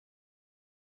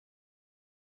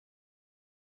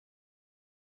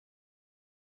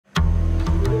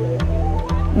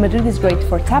Madrid is great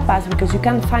for tapas because you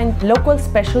can find local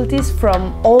specialties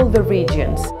from all the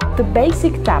regions. The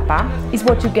basic tapa is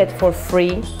what you get for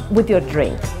free with your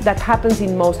drink. That happens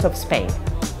in most of Spain.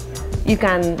 You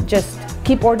can just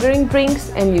keep ordering drinks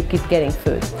and you keep getting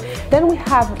food. Then we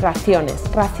have raciones.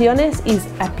 Raciones is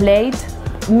a plate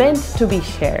meant to be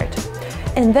shared.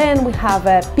 And then we have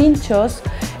pinchos,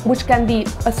 which can be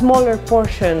a smaller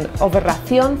portion of a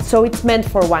ración, so it's meant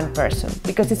for one person,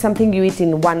 because it's something you eat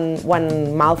in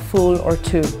one mouthful or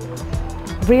two.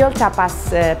 Real tapas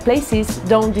places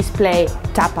don't display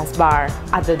tapas bar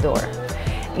at the door.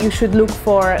 You should look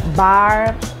for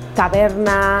bar,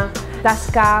 taberna,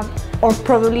 tasca, or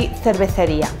probably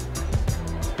cervecería.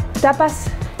 Tapas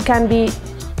can be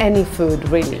any food,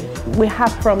 really. We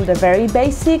have from the very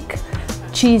basic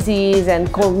cheeses and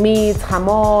cold meats,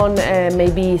 jamón,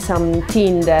 maybe some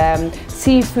tinned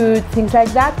seafood, things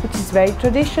like that, which is very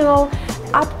traditional,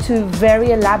 up to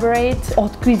very elaborate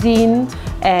haute cuisine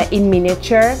in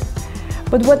miniature.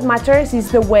 But what matters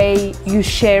is the way you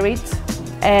share it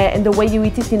and the way you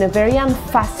eat it in a very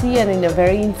unfussy and in a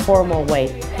very informal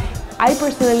way. I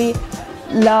personally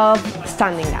love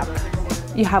standing up.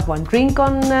 You have one drink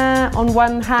on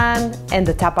one hand and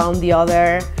the tapa on the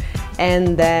other,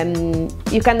 and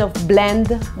you kind of blend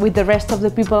with the rest of the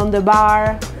people on the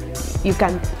bar. You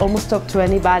can almost talk to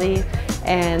anybody,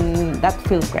 and that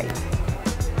feels great.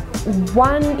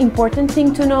 One important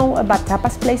thing to know about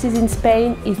tapas places in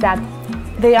Spain is that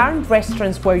they aren't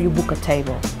restaurants where you book a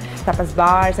table. Tapas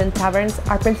bars and taverns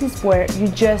are places where you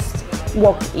just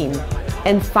walk in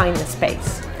and find a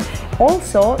space.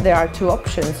 Also, there are two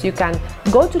options. You can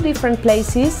go to different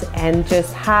places and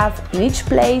just have in each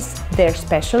place their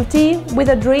specialty with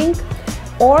a drink,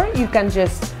 or you can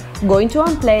just go into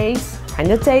one place, find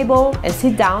a table and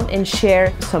sit down and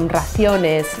share some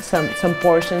raciones, some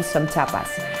portions, some tapas.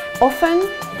 Often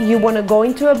you want to go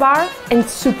into a bar and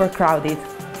it's super crowded,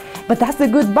 but that's the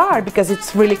good bar because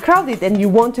it's really crowded and you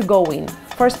want to go in.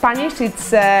 For Spanish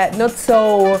it's not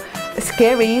so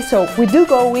scary, so we do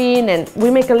go in and we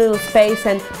make a little space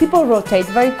and people rotate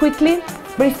very quickly.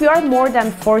 But if you are more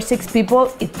than 4 or 6 people,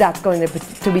 that's going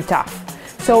to be tough.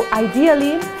 So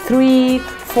ideally 3,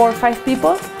 4, 5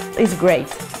 people is great.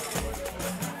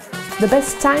 The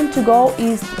best time to go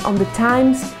is on the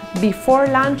times before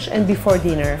lunch and before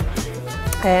dinner,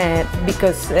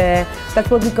 because that's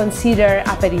what we consider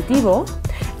aperitivo,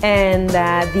 and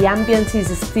the ambience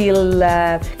is still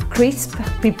crisp.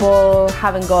 People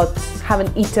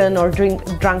haven't eaten or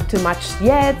drunk too much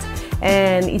yet,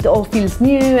 and it all feels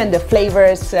new and the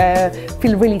flavors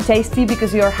feel really tasty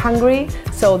because you're hungry.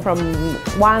 So from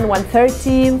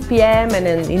 1:30 p.m. and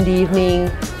then in the evening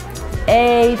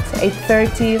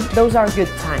 8:30, those are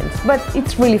good times, but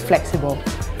it's really flexible.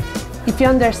 If you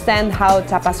understand how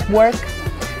tapas work,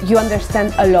 you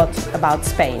understand a lot about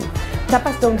Spain.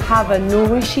 Tapas don't have a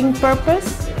nourishing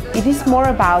purpose. It is more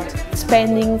about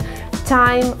spending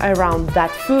time around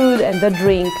that food and the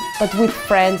drink, but with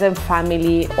friends and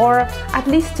family, or at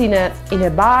least in a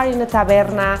bar, in a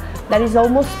taberna, that is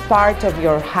almost part of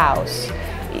your house.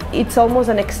 It's almost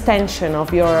an extension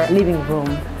of your living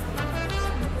room.